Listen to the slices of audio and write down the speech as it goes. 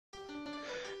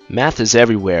Math is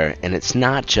everywhere, and it's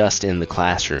not just in the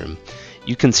classroom.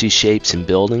 You can see shapes in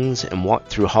buildings and walk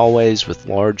through hallways with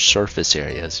large surface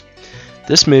areas.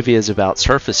 This movie is about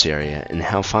surface area and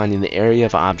how finding the area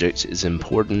of objects is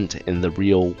important in the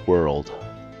real world.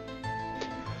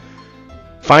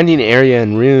 Finding area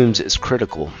in rooms is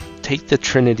critical. Take the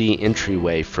Trinity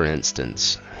entryway, for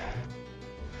instance.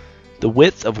 The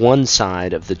width of one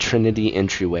side of the Trinity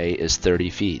entryway is 30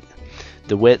 feet.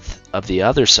 The width of the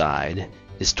other side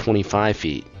is 25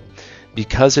 feet.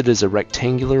 Because it is a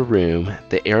rectangular room,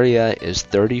 the area is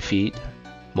 30 feet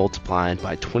multiplied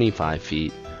by 25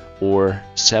 feet, or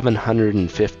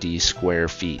 750 square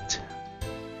feet.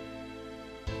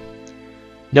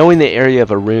 Knowing the area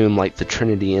of a room like the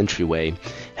Trinity entryway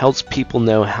helps people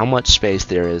know how much space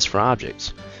there is for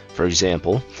objects. For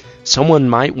example, someone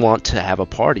might want to have a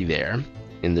party there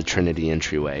in the Trinity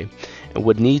entryway and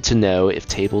would need to know if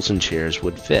tables and chairs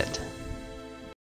would fit.